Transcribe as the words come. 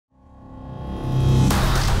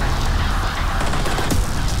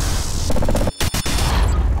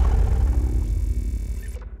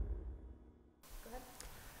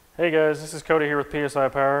Hey guys, this is Cody here with PSI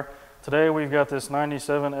Power. Today we've got this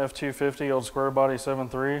 97 F250 old square body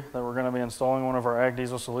 7.3 that we're going to be installing one of our Ag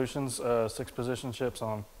Diesel Solutions 6-position chips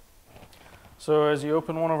on. So as you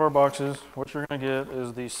open one of our boxes, what you're going to get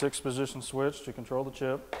is the 6-position switch to control the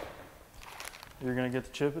chip. You're going to get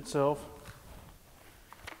the chip itself.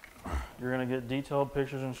 You're going to get detailed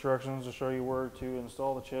pictures and instructions to show you where to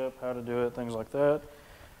install the chip, how to do it, things like that.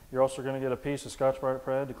 You're also going to get a piece of Scotch-Brite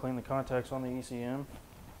pad to clean the contacts on the ECM.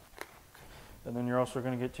 And then you're also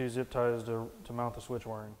going to get 2 zip ties to mount the switch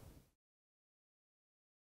wiring.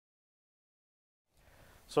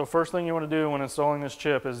 So first thing you want to do when installing this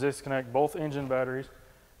chip is disconnect both engine batteries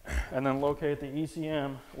and then locate the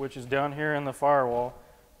ECM, which is down here in the firewall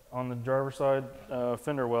on the driver's side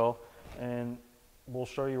fender well, and we'll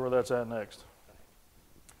show you where that's at next.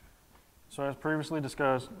 So as previously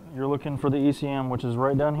discussed, you're looking for the ECM, which is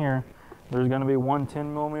right down here. There's going to be one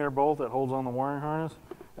 10mm bolt that holds on the wiring harness.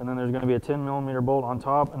 And then there's going to be a 10mm bolt on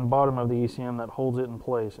top and bottom of the ECM that holds it in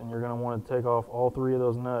place. And you're going to want to take off all 3 of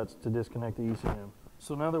those nuts to disconnect the ECM.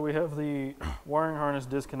 So now that we have the wiring harness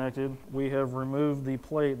disconnected, we have removed the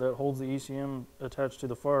plate that holds the ECM attached to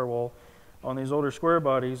the firewall. On these older square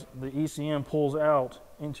bodies, the ECM pulls out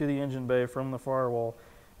into the engine bay from the firewall.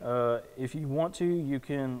 If you want to, you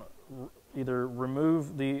can either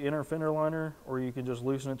remove the inner fender liner, or you can just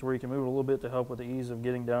loosen it to where you can move it a little bit to help with the ease of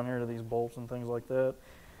getting down here to these bolts and things like that.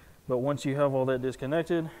 But once you have all that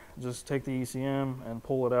disconnected, just take the ECM and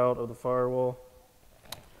pull it out of the firewall.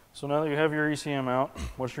 So now that you have your ECM out,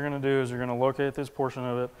 what you're going to do is you're going to locate this portion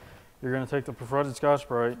of it. You're going to take the perforated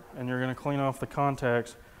Scotch-Brite and you're going to clean off the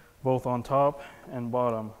contacts both on top and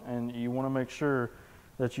bottom. And you want to make sure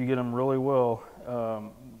that you get them really well.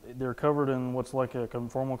 They're covered in what's like a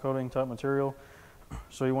conformal coating type material.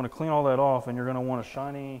 So you want to clean all that off, and you're going to want a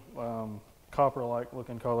shiny copper-like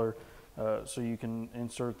looking color so you can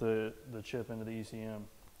insert the chip into the ECM.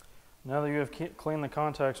 Now that you have cleaned the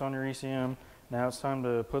contacts on your ECM, now it's time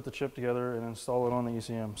to put the chip together and install it on the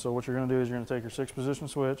ECM. So what you're going to do is you're going to take your 6-position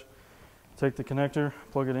switch, take the connector,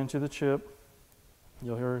 plug it into the chip.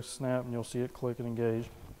 You'll hear it snap and you'll see it click and engage.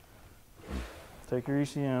 Take your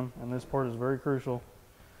ECM, and this part is very crucial,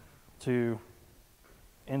 to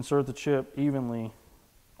insert the chip evenly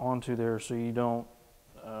onto there so you don't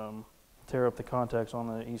tear up the contacts on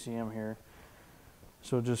the ECM here.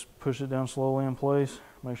 So just push it down slowly in place.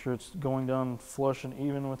 Make sure it's going down flush and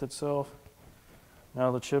even with itself.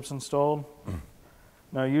 Now the chip's installed.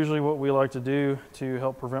 Now usually what we like to do to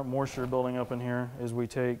help prevent moisture building up in here is we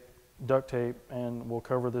take duct tape and we'll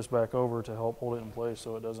cover this back over to help hold it in place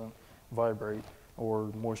so it doesn't vibrate or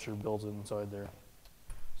moisture builds inside there.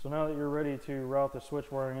 So now that you're ready to route the switch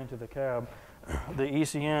wiring into the cab, the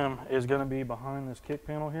ECM is going to be behind this kick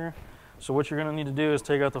panel here. So what you're going to need to do is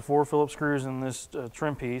take out the 4 Phillips screws in this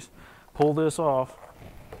trim piece, pull this off,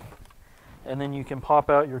 and then you can pop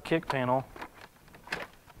out your kick panel.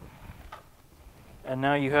 And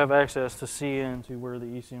now you have access to see into where the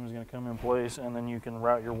ECM is going to come in place, and then you can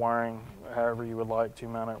route your wiring however you would like to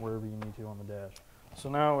mount it wherever you need to on the dash. So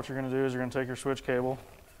now what you're going to do is you're going to take your switch cable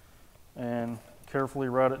and carefully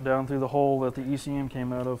route it down through the hole that the ECM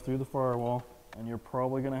came out of through the firewall. And you're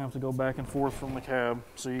probably going to have to go back and forth from the cab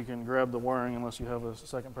so you can grab the wiring unless you have a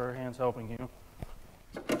second pair of hands helping you.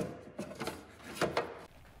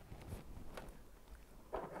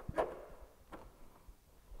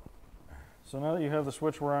 So now that you have the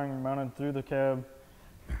switch wiring mounted through the cab,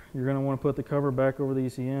 you're going to want to put the cover back over the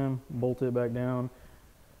ECM, bolt it back down,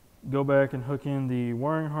 go back and hook in the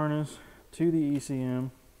wiring harness to the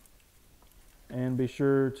ECM, and be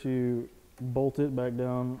sure to bolt it back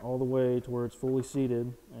down all the way to where it's fully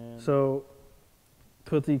seated. And so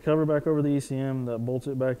put the cover back over the ECM that bolts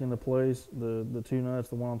it back into place, the 2 nuts,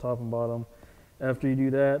 the one on top and bottom. After you do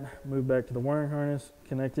that, move back to the wiring harness,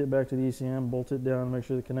 connect it back to the ECM, bolt it down, make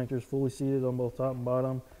sure the connector is fully seated on both top and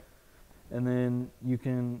bottom, and then you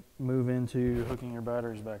can move into hooking your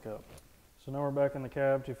batteries back up. So now we're back in the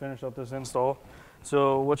cab to finish up this install.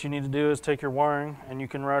 So what you need to do is take your wiring, and you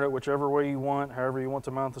can route it whichever way you want, however you want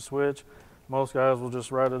to mount the switch. Most guys will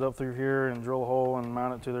just route it up through here and drill a hole and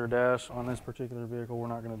mount it to their dash. On this particular vehicle, we're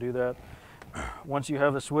not going to do that. Once you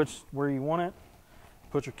have the switch where you want it,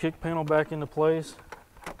 put your kick panel back into place,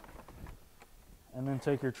 and then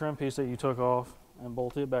take your trim piece that you took off and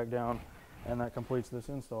bolt it back down, and that completes this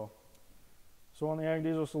install. So on the Ag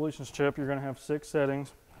Diesel Solutions chip, you're going to have 6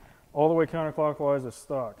 settings. All the way counterclockwise is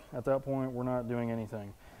stock. At that point, we're not doing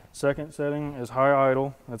anything. Second setting is high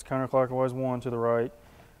idle. That's counterclockwise 1 to the right.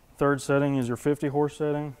 Third setting is your 50 horse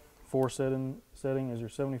setting. Fourth setting is your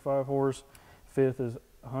 75 horse. Fifth is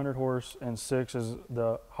 100 horse. And 6 is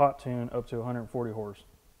the hot tune up to 140 horse.